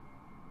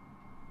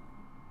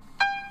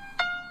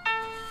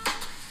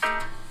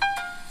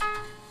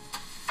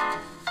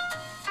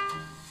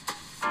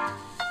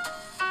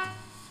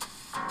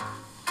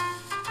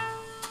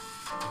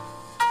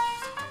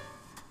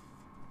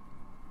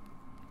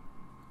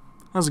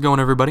How's it going,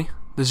 everybody?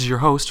 This is your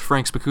host,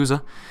 Frank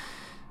Spicuzza,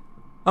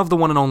 of the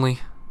one and only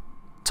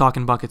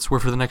Talkin' Buckets,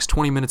 where for the next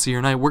 20 minutes of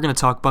your night, we're going to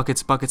talk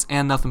buckets,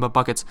 and nothing but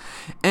buckets.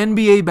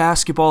 NBA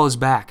basketball is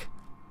back.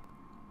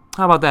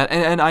 How about that?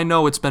 And I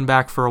know it's been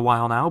back for a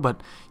while now, but,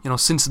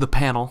 since the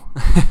panel,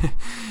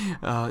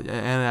 and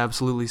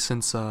absolutely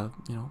since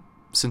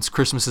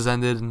Christmas has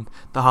ended and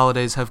the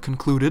holidays have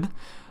concluded,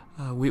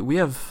 we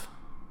have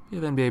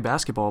NBA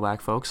basketball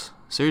back, folks.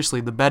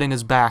 Seriously, the betting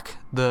is back.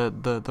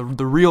 The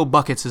real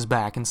buckets is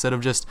back. Instead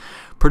of just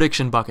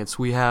prediction buckets,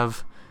 we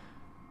have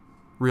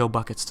real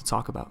buckets to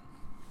talk about.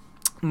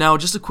 Now,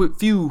 just a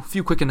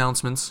few quick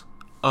announcements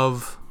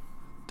of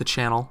the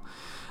channel,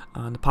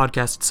 the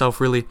podcast itself.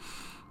 Really,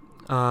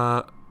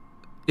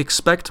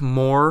 expect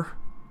more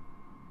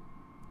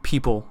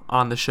people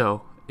on the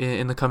show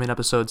in the coming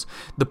episodes.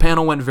 The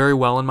panel went very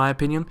well, in my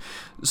opinion,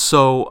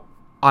 so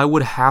I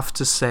would have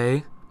to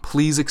say,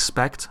 please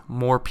expect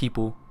more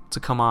people to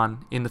come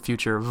on in the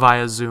future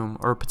via Zoom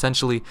or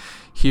potentially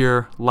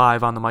here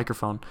live on the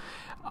microphone.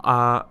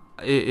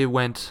 It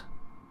went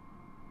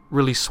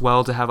really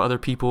swell to have other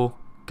people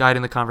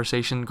guiding the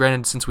conversation.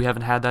 Granted, since we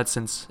haven't had that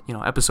since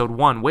episode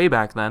 1, way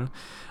back then,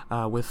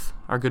 with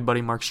our good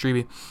buddy Mark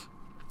Strebe.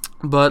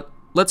 But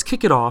let's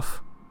kick it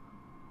off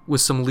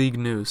with some league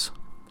news,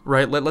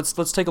 right? Let's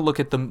take a look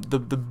at the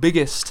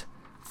biggest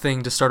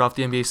thing to start off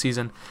the NBA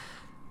season.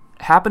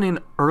 Happening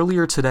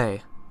earlier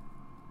today,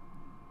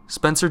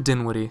 Spencer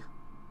Dinwiddie,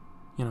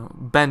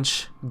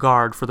 bench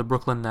guard for the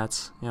Brooklyn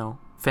Nets,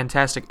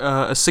 fantastic,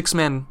 a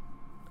six-man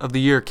of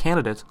the year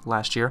candidate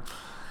last year,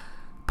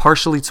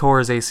 partially tore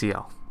his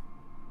ACL.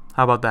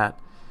 How about that?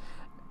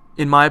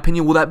 In my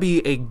opinion, will that be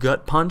a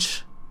gut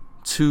punch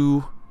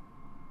to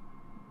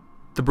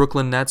the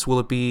Brooklyn Nets? Will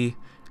it be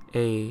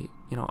a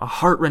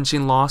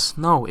heart-wrenching loss?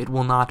 No, it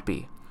will not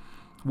be.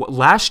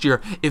 Last year,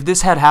 if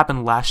this had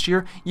happened last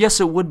year, yes,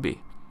 it would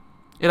be.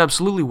 It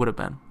absolutely would have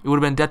been. It would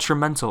have been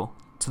detrimental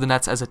to the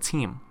Nets as a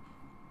team,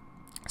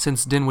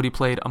 since Dinwiddie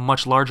played a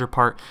much larger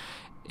part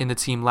in the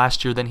team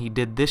last year than he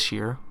did this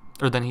year,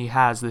 or than he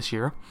has this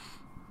year.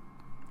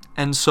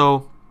 And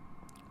so,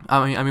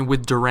 I mean,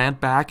 with Durant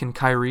back and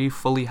Kyrie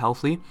fully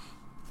healthy,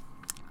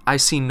 I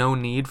see no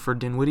need for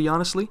Dinwiddie,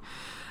 honestly.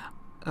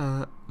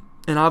 And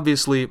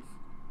obviously,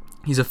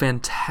 he's a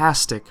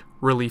fantastic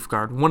relief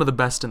guard, one of the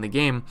best in the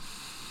game.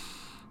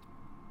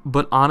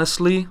 But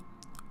honestly,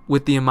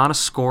 with the amount of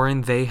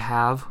scoring they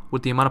have,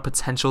 with the amount of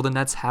potential the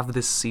Nets have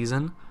this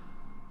season,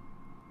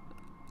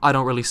 I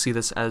don't really see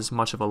this as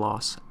much of a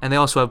loss. And they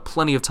also have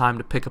plenty of time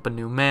to pick up a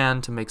new man,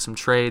 to make some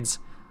trades.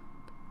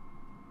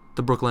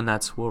 The Brooklyn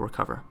Nets will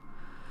recover.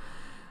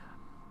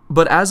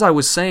 But as I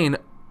was saying,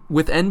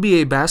 with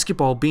NBA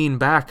basketball being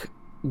back,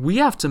 we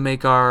have to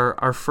make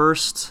our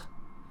first,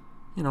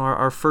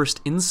 our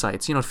first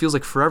insights. It feels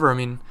like forever. I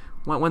mean,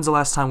 when's the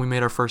last time we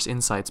made our first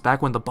insights?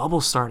 Back when the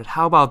bubble started.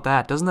 How about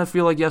that? Doesn't that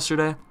feel like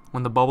yesterday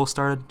when the bubble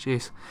started?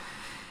 Jeez.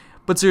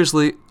 But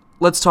seriously,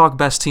 let's talk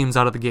best teams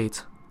out of the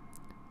gate.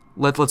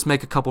 Let's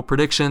make a couple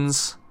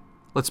predictions.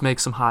 Let's make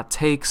some hot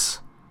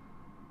takes.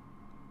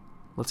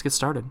 Let's get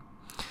started.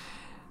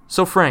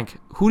 So, Frank,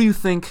 who do you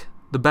think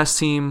the best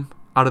team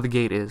out of the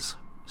gate is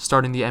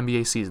starting the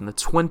NBA season, the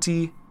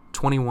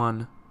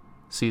 2021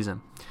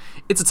 season?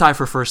 It's a tie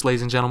for first,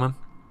 ladies and gentlemen.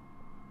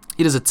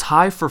 It is a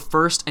tie for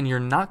first, and you're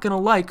not going to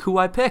like who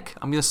I pick.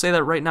 I'm going to say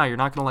that right now. You're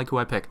not going to like who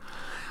I pick.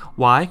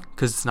 Why?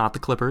 Because it's not the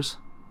Clippers.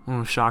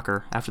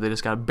 Shocker, after they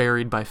just got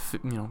buried by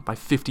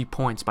 50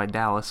 points by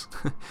Dallas.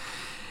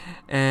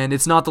 And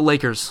it's not the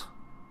Lakers.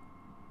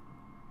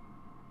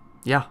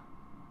 Yeah.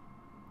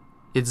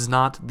 It's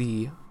not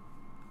the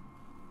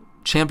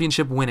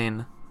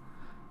championship-winning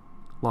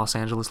Los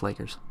Angeles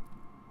Lakers.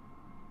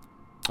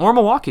 Or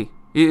Milwaukee.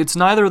 It's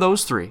neither of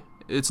those three.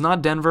 It's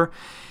not Denver.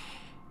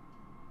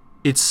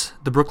 It's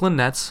the Brooklyn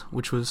Nets,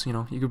 which was,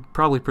 you could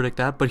probably predict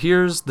that. But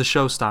here's the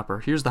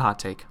showstopper. Here's the hot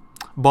take.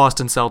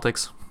 Boston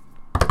Celtics.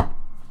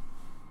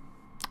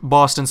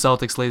 Boston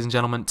Celtics, ladies and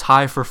gentlemen,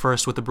 tie for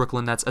first with the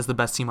Brooklyn Nets as the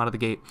best team out of the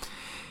gate.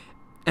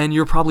 And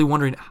you're probably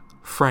wondering,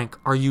 Frank,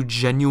 are you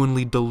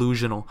genuinely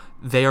delusional?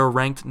 They are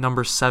ranked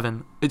number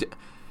 7.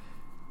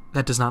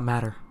 That does not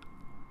matter.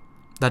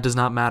 That does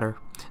not matter.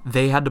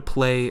 They had to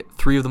play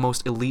 3 of the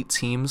most elite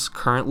teams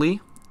currently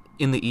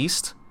in the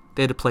East.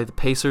 They had to play the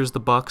Pacers, the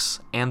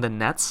Bucks, and the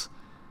Nets.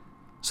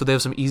 So they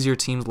have some easier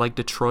teams like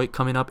Detroit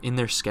coming up in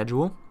their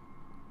schedule.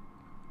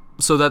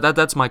 So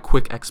that's my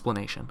quick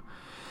explanation.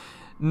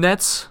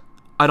 Nets,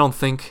 I don't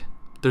think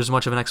there's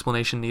much of an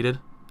explanation needed.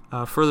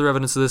 Further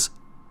evidence of this,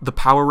 the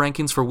power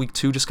rankings for Week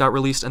 2 just got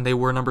released, and they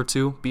were number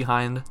 2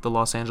 behind the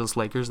Los Angeles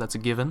Lakers. That's a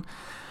given.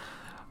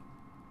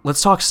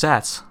 Let's talk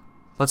stats.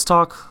 Let's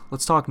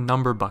talk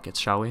number buckets,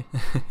 shall we?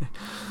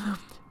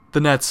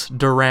 The Nets,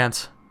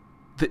 Durant,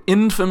 the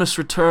infamous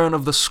return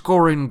of the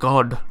scoring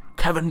god,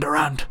 Kevin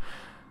Durant.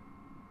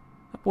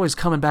 That boy's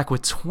coming back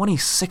with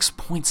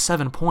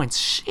 26.7 points.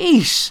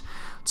 Sheesh.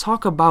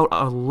 Talk about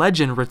a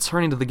legend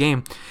returning to the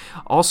game.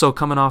 Also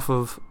coming off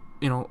of,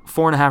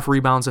 4.5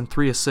 rebounds and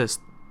 3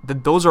 assists.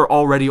 Those are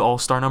already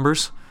all-star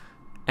numbers.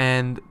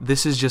 And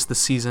this is just the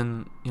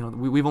season,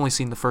 we've only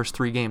seen the first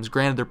 3 games.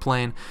 Granted, they're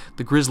playing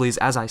the Grizzlies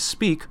as I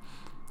speak,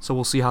 so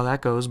we'll see how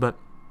that goes. But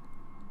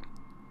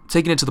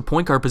taking it to the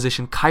point guard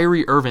position,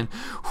 Kyrie Irving,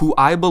 who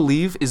I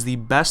believe is the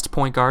best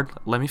point guard,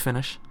 let me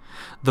finish,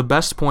 the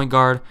best point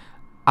guard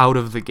out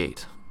of the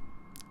gate.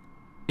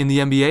 In the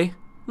NBA?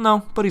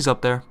 No, but he's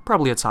up there.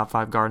 Probably a top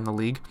 5 guard in the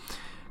league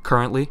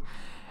currently.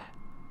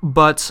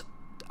 But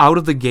out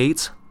of the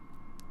gate,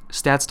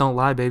 stats don't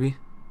lie, baby.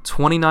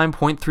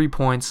 29.3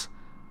 points,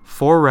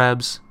 4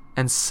 rebs,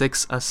 and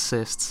 6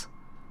 assists.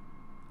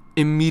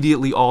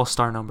 Immediately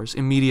all-star numbers.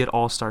 Immediate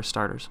all-star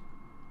starters.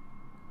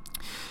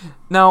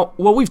 Now,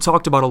 what we've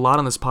talked about a lot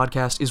on this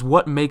podcast is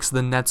what makes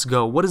the Nets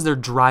go. What is their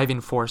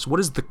driving force? What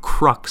is the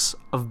crux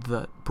of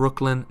the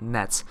Brooklyn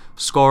Nets?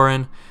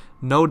 Scoring.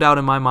 No doubt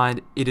in my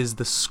mind, it is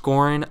the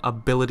scoring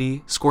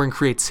ability, scoring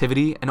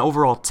creativity, and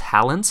overall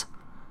talent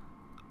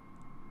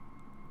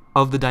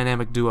of the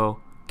dynamic duo,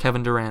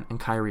 Kevin Durant and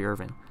Kyrie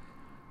Irving.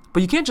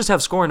 But you can't just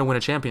have scoring to win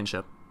a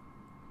championship.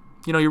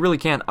 You really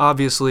can't.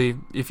 Obviously,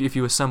 if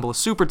you assemble a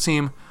super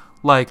team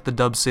like the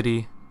Dub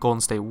City Golden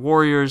State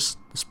Warriors,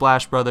 the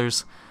Splash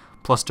Brothers,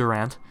 plus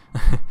Durant,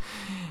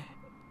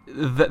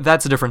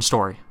 that's a different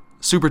story.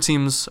 Super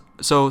teams,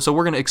 so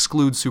we're going to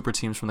exclude super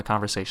teams from the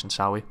conversation,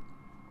 shall we?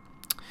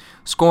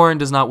 Scoring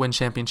does not win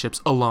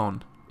championships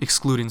alone,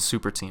 excluding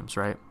super teams,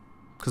 right?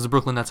 Because the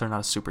Brooklyn Nets are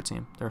not a super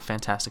team. They're a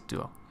fantastic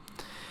duo.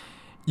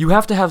 You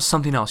have to have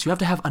something else. You have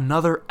to have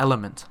another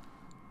element.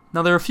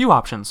 Now, there are a few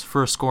options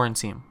for a scoring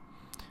team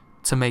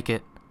to make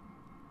it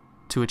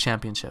to a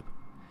championship.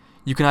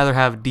 You can either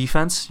have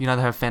defense, you can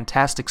either have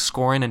fantastic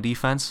scoring and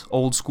defense,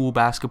 old school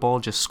basketball,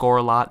 just score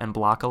a lot and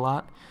block a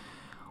lot,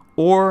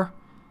 or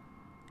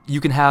you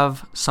can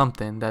have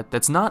something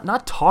that's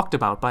not talked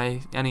about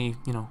by any,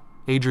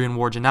 Adrian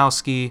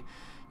Wojnarowski,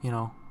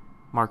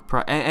 Mark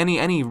Price,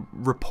 any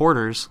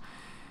reporters,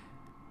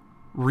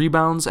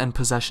 rebounds and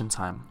possession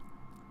time.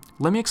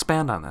 Let me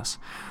expand on this.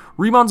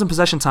 Rebounds and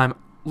possession time,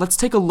 let's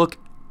take a look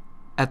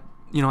at,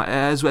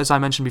 as I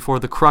mentioned before,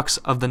 the crux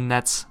of the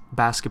Nets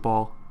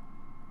basketball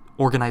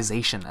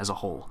organization as a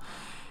whole.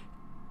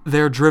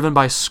 They're driven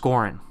by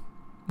scoring.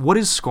 What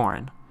is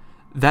scoring?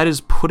 That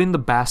is putting the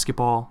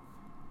basketball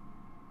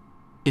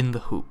in the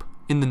hoop,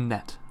 in the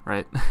net,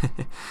 right?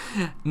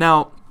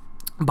 Now,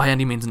 by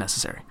any means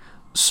necessary.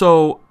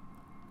 So,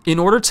 in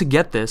order to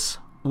get this,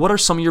 what are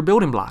some of your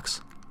building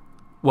blocks?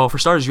 Well, for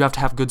starters, you have to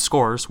have good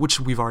scorers, which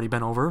we've already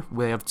been over.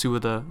 We have two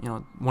of the,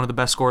 one of the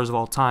best scorers of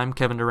all time,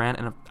 Kevin Durant,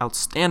 and an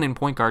outstanding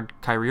point guard,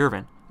 Kyrie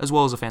Irving, as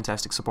well as a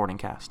fantastic supporting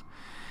cast.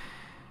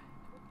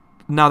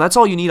 Now, that's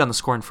all you need on the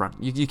scoring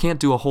front. You can't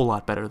do a whole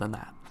lot better than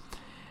that.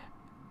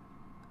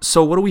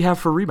 So, what do we have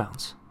for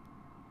rebounds?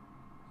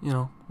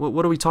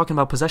 What are we talking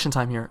about possession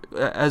time here?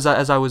 As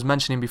I was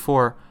mentioning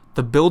before,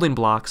 the building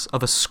blocks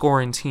of a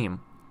scoring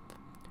team.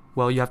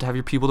 Well, you have to have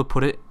your people to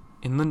put it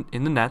in the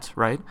net,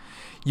 right?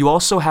 You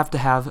also have to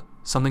have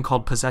something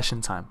called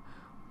possession time.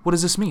 What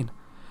does this mean?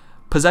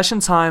 Possession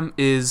time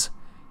is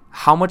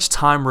how much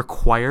time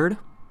required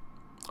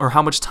or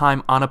how much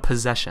time on a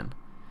possession.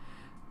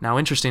 Now,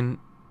 interesting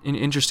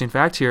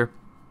fact here,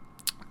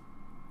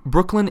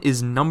 Brooklyn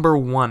is number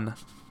 1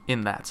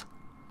 in that.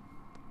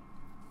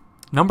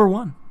 Number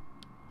one.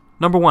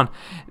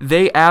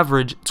 They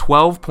average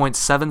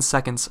 12.7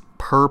 seconds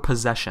per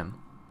possession.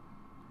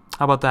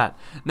 How about that?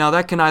 Now,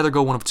 that can either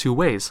go one of two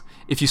ways.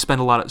 If you spend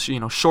a lot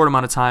of, short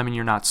amount of time and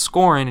you're not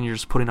scoring and you're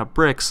just putting up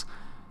bricks,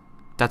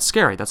 that's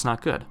scary. That's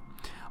not good.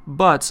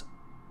 But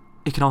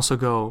it can also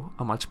go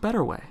a much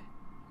better way.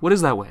 What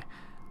is that way?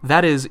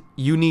 That is,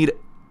 you need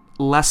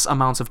less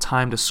amounts of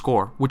time to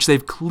score, which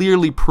they've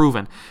clearly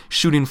proven,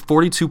 shooting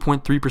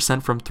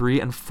 42.3% from 3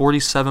 and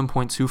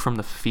 47.2% from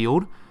the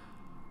field,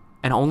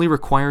 and only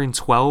requiring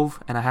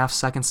 12 and a half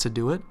seconds to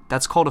do it.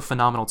 That's called a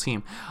phenomenal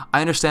team.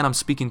 I understand I'm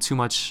speaking too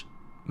much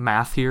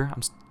math here.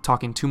 I'm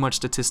talking too much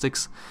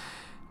statistics.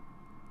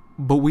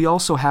 But we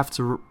also have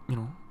to,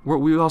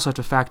 we also have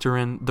to factor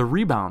in the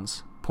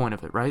rebounds point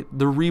of it, right?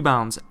 The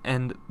rebounds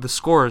and the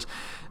scores,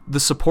 the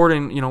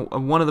supporting,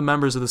 one of the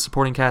members of the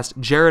supporting cast,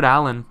 Jared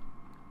Allen,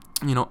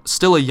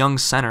 still a young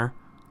center,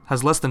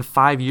 has less than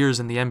 5 years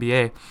in the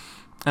NBA,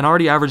 and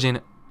already averaging,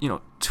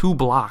 2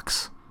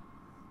 blocks.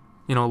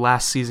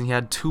 Last season, he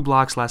had 2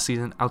 blocks last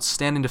season.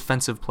 Outstanding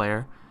defensive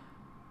player.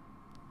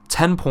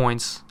 10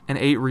 points and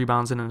 8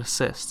 rebounds and an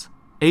assist.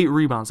 8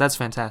 rebounds, that's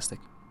fantastic.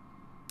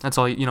 That's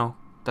all,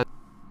 that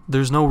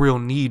there's no real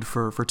need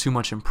for too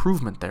much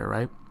improvement there,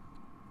 right?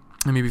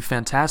 It may be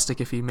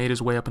fantastic if he made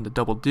his way up into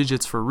double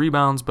digits for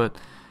rebounds, but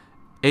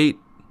 8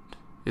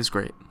 is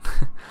great.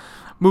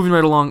 Moving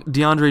right along,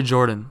 DeAndre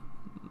Jordan,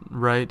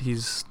 right?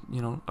 He's,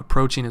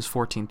 approaching his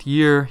 14th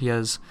year.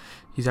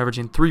 He's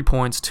averaging 3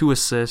 points, 2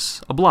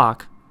 assists, a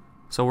block.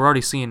 So we're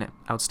already seeing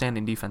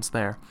outstanding defense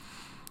there.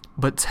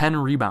 But 10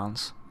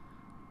 rebounds.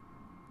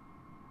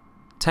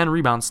 10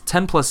 rebounds,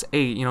 10 plus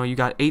 8, you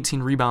got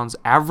 18 rebounds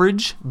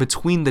average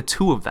between the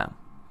two of them.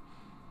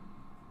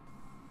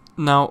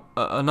 Now,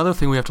 another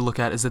thing we have to look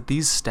at is that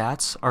these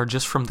stats are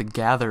just from the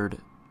gathered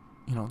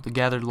the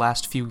gathered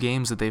last few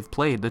games that they've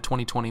played, the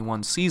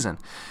 2021 season.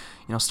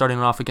 Starting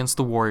off against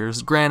the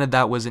Warriors. Granted,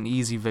 that was an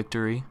easy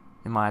victory,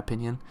 in my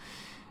opinion.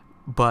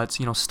 But,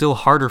 still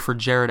harder for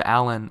Jared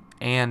Allen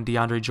and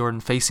DeAndre Jordan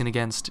facing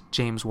against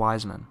James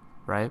Wiseman,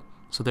 right?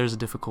 So there's a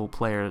difficult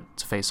player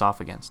to face off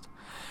against.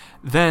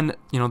 Then,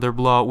 their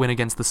blowout win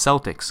against the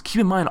Celtics.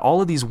 Keep in mind,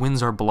 all of these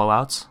wins are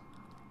blowouts.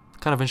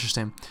 Kind of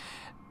interesting.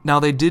 Now,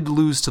 they did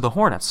lose to the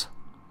Hornets.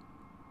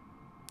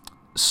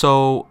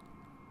 So,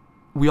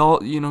 we all,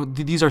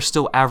 these are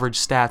still average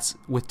stats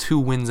with 2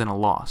 wins and a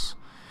loss,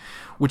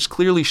 which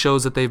clearly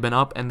shows that they've been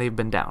up and they've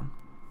been down.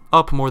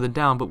 Up more than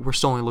down, but we're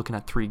still only looking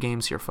at 3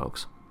 games here,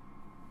 folks.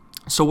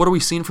 So what are we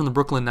seeing from the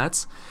Brooklyn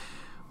Nets?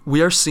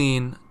 We are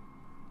seeing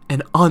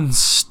an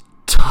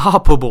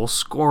unstoppable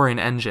scoring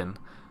engine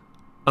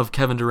of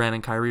Kevin Durant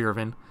and Kyrie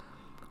Irving.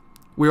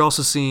 We're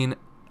also seeing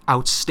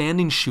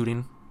outstanding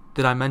shooting.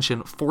 Did I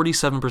mention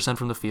 47%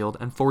 from the field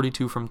and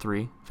 42% from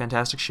 3?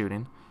 Fantastic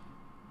shooting.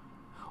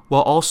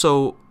 While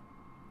also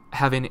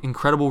having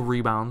incredible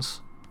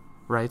rebounds,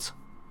 right?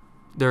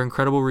 They're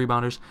incredible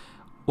rebounders,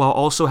 while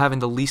also having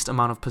the least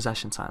amount of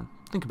possession time.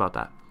 Think about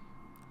that.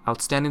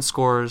 Outstanding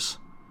scorers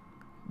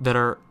that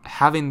are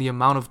having the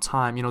amount of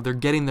time, they're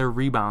getting their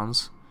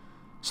rebounds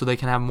so they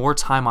can have more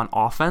time on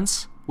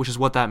offense, which is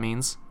what that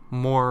means.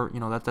 More,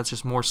 that's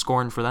just more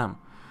scoring for them.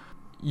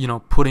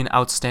 Putting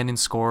outstanding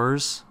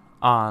scorers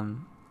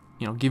on,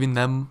 giving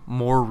them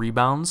more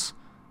rebounds,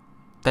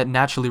 that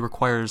naturally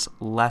requires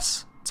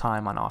less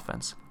time on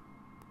offense.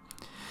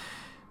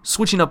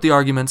 Switching up the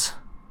argument,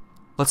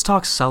 let's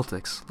talk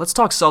Celtics.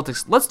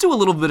 Let's do a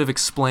little bit of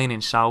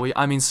explaining, shall we?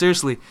 I mean,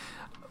 seriously,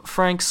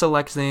 Frank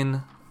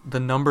selecting the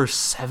number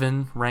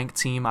 7 ranked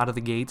team out of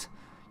the gate.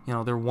 They're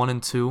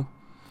 1-2.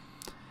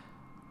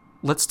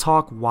 Let's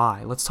talk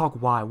why.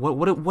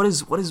 What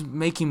is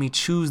making me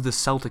choose the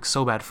Celtics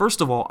so bad? First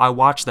of all, I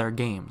watch their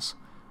games.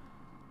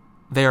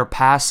 They are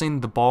passing,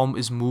 the ball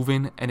is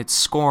moving, and it's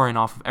scoring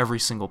off of every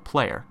single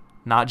player.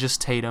 Not just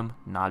Tatum,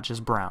 not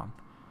just Brown.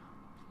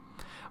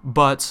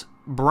 But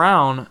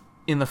Brown,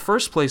 in the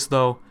first place,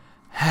 though,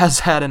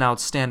 has had an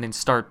outstanding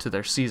start to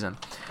their season.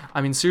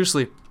 I mean,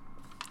 seriously,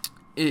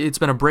 it's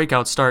been a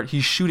breakout start.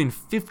 He's shooting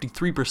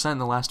 53% in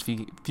the last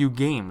few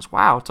games.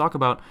 Wow, talk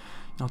about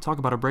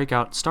a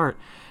breakout start.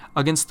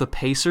 Against the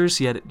Pacers,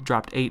 he had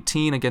dropped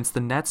 18. Against the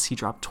Nets, he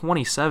dropped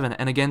 27.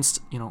 And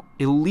against,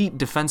 elite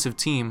defensive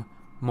team,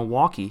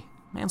 Milwaukee,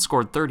 man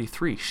scored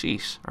 33.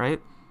 Sheesh,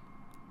 right?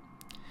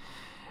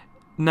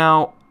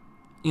 Now,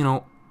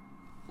 let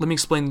me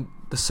explain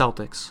the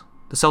Celtics.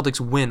 The Celtics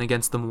win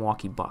against the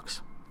Milwaukee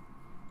Bucks.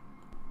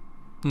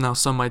 Now,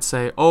 some might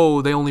say,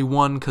 oh, they only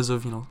won because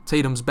of,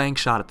 Tatum's bank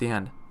shot at the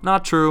end.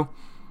 Not true.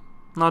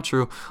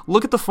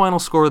 Look at the final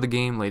score of the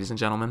game, ladies and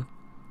gentlemen.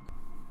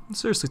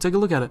 Seriously, take a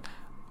look at it.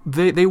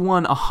 They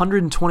won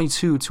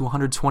 122 to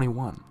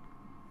 121.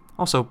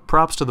 Also,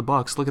 props to the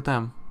Bucks. Look at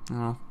them.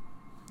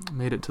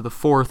 Made it to the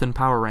 4th in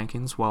power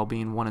rankings while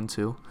being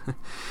 1-2.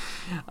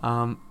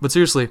 But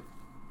seriously,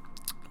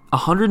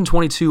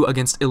 122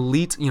 against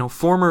elite,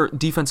 former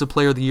Defensive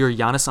Player of the Year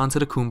Giannis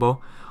Antetokounmpo,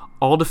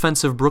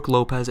 all-defensive Brook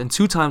Lopez, and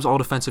 2 times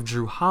all-defensive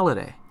Jrue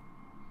Holiday.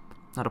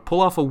 Now, to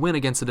pull off a win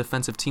against a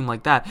defensive team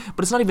like that,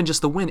 but it's not even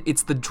just the win,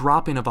 it's the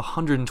dropping of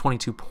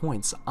 122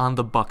 points on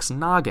the Bucks'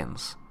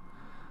 noggins.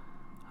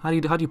 How do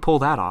you pull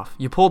that off?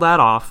 You pull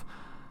that off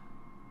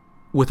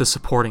with a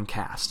supporting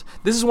cast.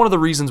 This is one of the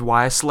reasons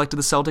why I selected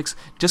the Celtics,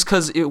 just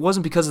because it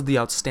wasn't because of the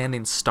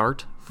outstanding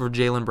start for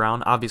Jaylen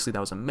Brown. Obviously, that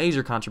was a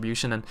major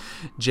contribution, and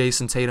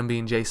Jason Tatum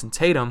being Jason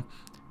Tatum.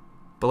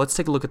 But let's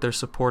take a look at their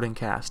supporting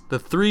cast. The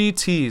 3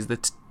 T's, the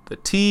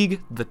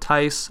Teague, the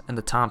Tice, and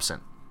the Thompson.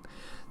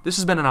 This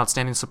has been an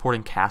outstanding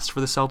supporting cast for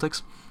the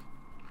Celtics,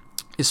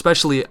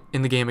 especially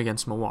in the game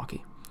against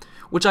Milwaukee,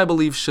 which I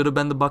believe should have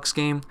been the Bucks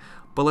game,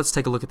 but let's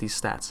take a look at these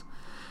stats.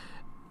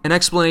 An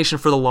explanation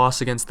for the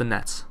loss against the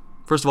Nets.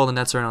 First of all, the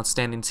Nets are an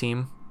outstanding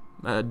team,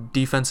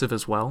 defensive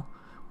as well,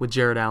 with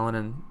Jared Allen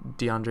and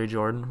DeAndre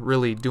Jordan,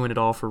 really doing it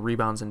all for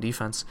rebounds and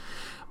defense.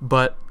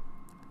 But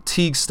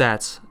Teague's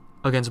stats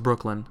against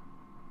Brooklyn,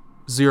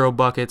 0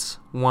 buckets,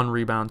 1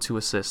 rebound, 2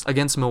 assists.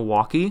 Against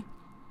Milwaukee,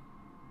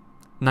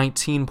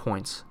 19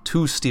 points,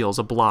 2 steals,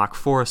 a block,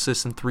 4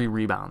 assists, and 3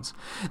 rebounds.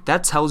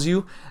 That tells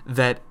you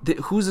that,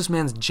 who's this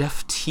man's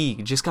Jeff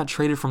Teague? Just got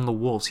traded from the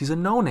Wolves. He's a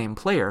no-name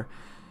player,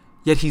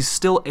 yet he's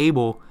still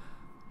able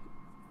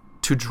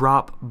to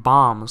drop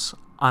bombs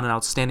on an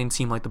outstanding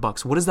team like the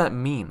Bucks. What does that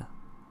mean?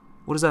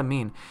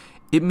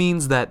 It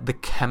means that the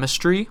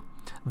chemistry,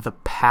 the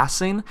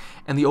passing,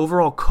 and the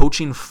overall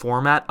coaching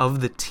format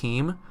of the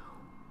team,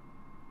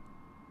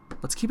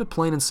 let's keep it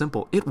plain and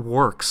simple, it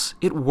works,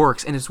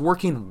 and it's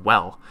working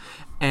well.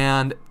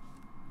 And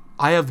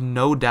I have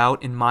no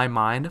doubt in my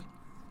mind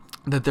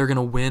that they're going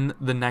to win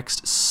the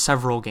next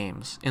several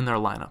games in their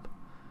lineup,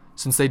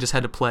 since they just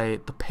had to play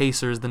the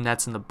Pacers, the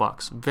Nets, and the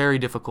Bucks. Very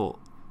difficult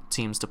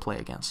teams to play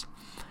against.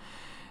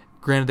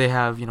 Granted, they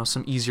have,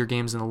 some easier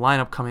games in the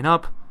lineup coming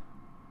up,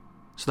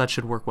 so that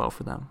should work well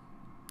for them.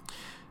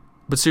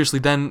 But seriously,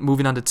 then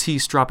moving on to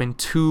Tease, dropping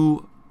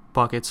 2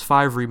 buckets,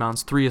 5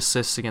 rebounds, 3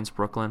 assists against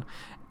Brooklyn.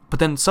 But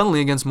then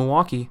suddenly against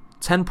Milwaukee,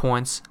 10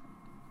 points,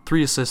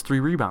 3 assists, 3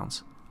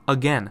 rebounds.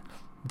 Again,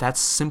 that's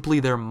simply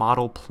their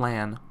model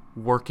plan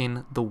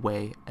working the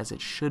way as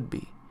it should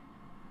be.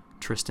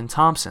 Tristan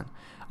Thompson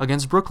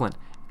against Brooklyn,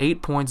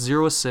 8 points,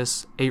 0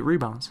 assists, 8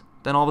 rebounds.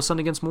 Then all of a sudden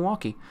against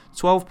Milwaukee,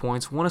 12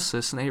 points, 1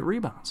 assist, and 8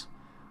 rebounds.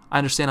 I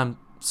understand I'm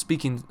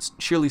speaking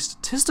sheerly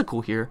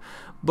statistical here,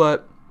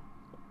 but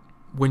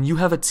when you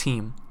have a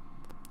team,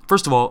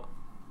 first of all,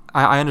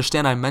 I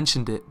understand I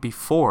mentioned it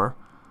before,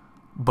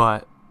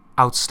 but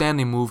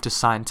outstanding move to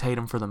sign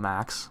Tatum for the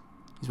max.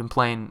 He's been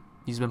playing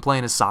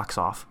his socks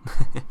off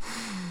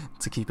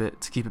to keep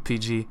it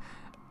PG.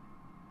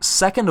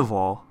 Second of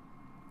all,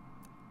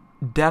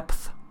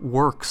 depth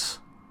works,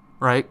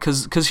 right?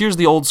 Because here's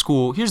the old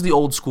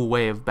school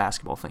way of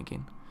basketball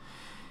thinking.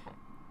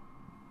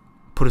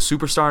 Put a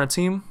superstar on a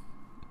team,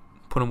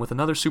 put him with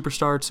another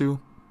superstar or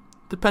two,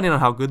 depending on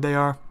how good they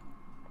are,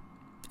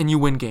 and you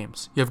win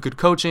games. You have good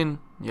coaching,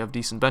 you have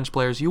decent bench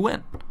players, you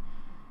win.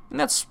 And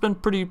that's been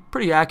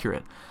pretty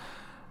accurate.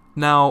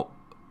 Now,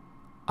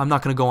 I'm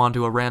not going to go on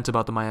to a rant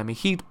about the Miami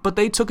Heat, but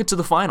they took it to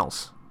the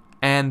finals.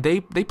 And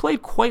they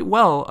played quite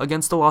well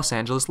against the Los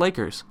Angeles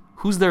Lakers.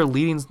 Who's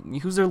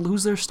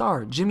their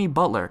star? Jimmy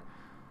Butler.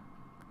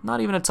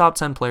 Not even a top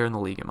 10 player in the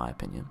league, in my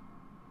opinion.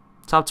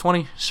 Top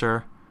 20?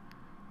 Sure.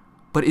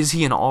 But is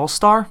he an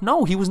all-star?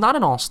 No, he was not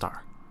an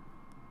all-star.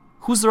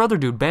 Who's their other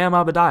dude? Bam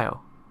Adebayo.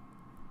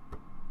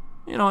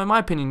 In my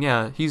opinion,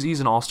 yeah, he's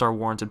an all-star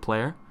warranted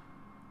player.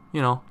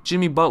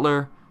 Jimmy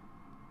Butler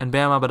and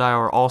Bam Adebayo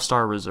are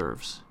all-star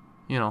reserves.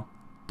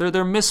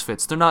 They're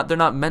misfits. They're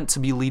not meant to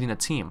be leading a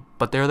team,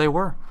 but there they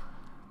were.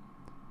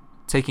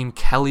 Taking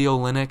Kelly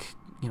Olynyk,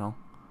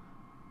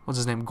 what's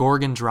his name,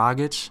 Goran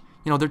Dragic.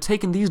 They're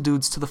taking these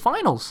dudes to the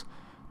finals.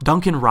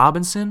 Duncan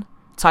Robinson,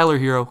 Tyler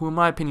Hero, who in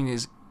my opinion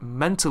is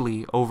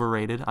mentally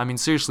overrated. I mean,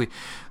 seriously,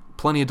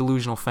 plenty of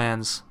delusional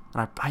fans.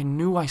 And I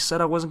knew I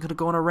said I wasn't going to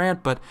go on a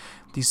rant, but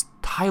these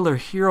Tyler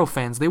Hero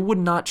fans, they would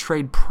not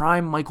trade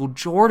prime Michael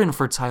Jordan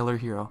for Tyler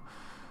Hero.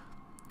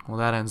 Well,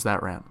 that ends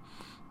that rant.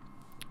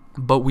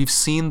 But we've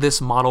seen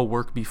this model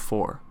work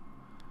before.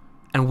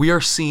 And we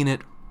are seeing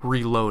it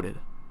reloaded.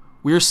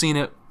 We are seeing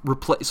it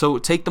replace. So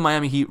take the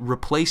Miami Heat,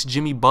 replace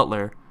Jimmy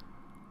Butler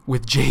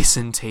with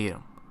Jason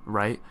Tatum,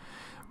 right?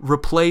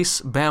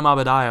 Replace Bam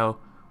Adebayo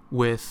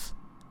with,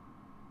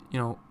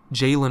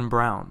 Jaylen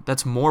Brown.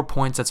 That's more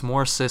points, that's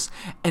more assists.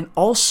 And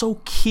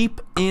also keep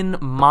in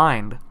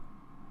mind,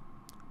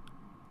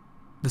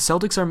 the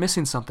Celtics are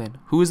missing something.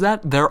 Who is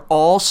that? Their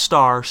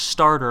all-star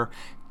starter,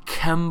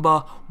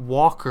 Kemba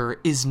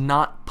Walker, is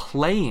not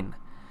playing.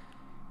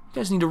 You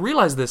guys need to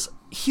realize this.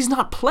 He's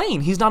not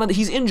playing. He's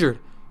injured.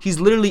 He's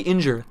literally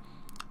injured.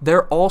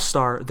 Their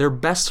all-star, their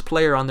best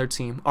player on their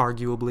team,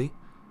 arguably,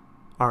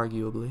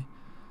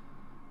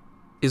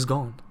 is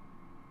gone.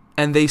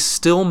 And they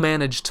still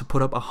managed to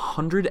put up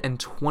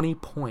 120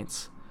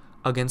 points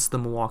against the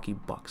Milwaukee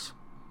Bucks.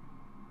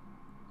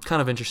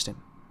 Kind of interesting.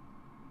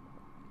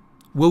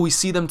 Will we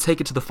see them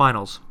take it to the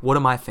finals? What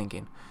am I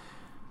thinking?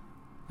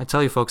 I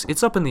tell you, folks,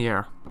 it's up in the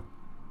air.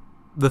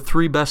 The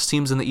 3 best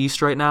teams in the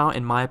East right now,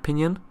 in my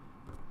opinion,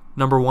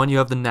 number 1, you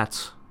have the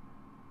Nets.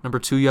 Number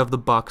 2, you have the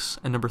Bucks.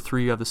 And number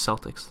 3, you have the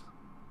Celtics.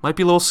 Might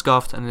be a little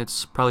scuffed, and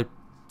it's probably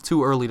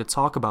too early to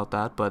talk about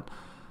that, but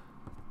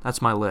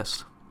that's my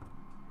list.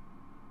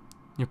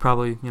 You're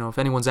probably, if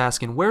anyone's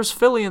asking, where's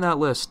Philly in that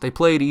list? They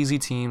played easy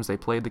teams. They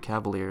played the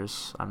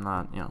Cavaliers. I'm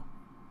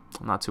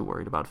not too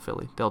worried about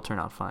Philly. They'll turn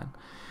out fine.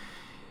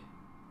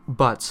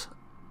 But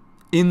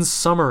in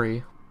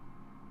summary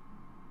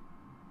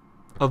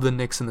of the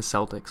Knicks and the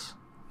Celtics,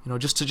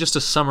 just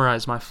to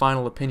summarize my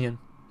final opinion,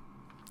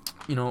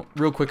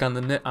 real quick on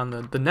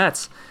the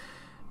Nets,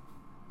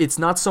 it's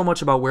not so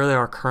much about where they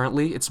are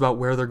currently, it's about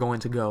where they're going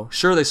to go.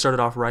 Sure, they started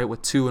off right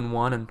with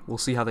 2-1, and we'll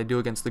see how they do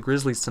against the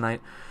Grizzlies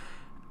tonight.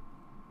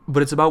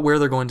 But it's about where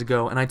they're going to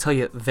go. And I tell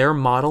you, their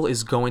model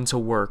is going to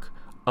work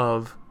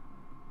of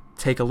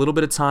take a little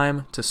bit of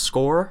time to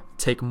score,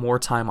 take more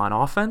time on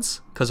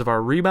offense because of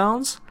our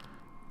rebounds,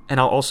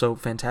 and also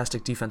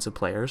fantastic defensive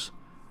players.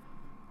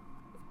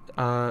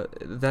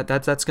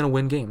 That's going to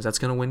win games. That's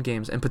going to win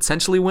games and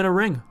potentially win a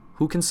ring.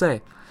 Who can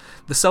say?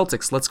 The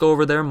Celtics, let's go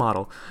over their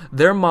model.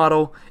 Their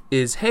model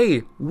is,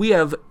 hey, we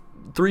have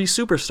 3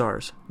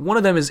 superstars. One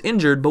of them is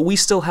injured, but we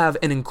still have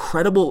an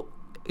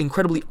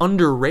incredibly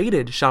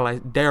underrated,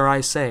 dare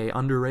I say,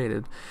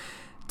 underrated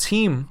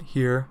team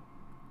here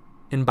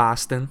in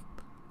Boston,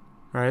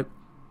 right?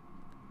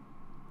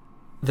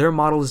 Their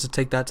model is to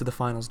take that to the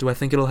finals. Do I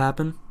think it'll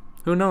happen?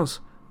 Who knows?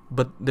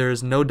 But there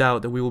is no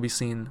doubt that we will be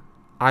seeing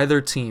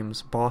either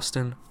teams,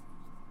 Boston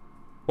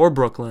or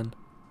Brooklyn,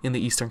 in the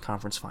Eastern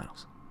Conference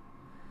Finals.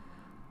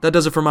 That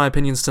does it for my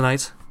opinions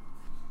tonight.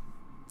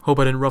 Hope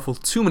I didn't ruffle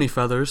too many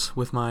feathers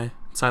with my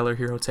Tyler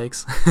Hero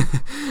takes.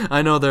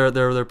 I know there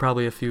are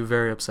probably a few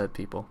very upset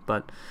people,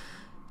 but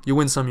you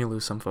win some, you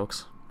lose some,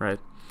 folks, right?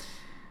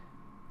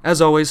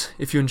 As always,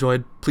 if you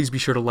enjoyed, please be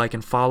sure to like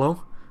and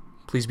follow.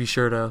 Please be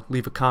sure to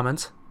leave a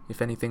comment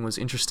if anything was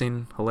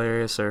interesting,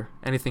 hilarious, or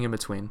anything in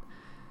between.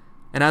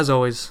 And as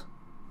always,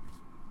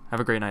 have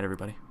a great night,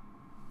 everybody.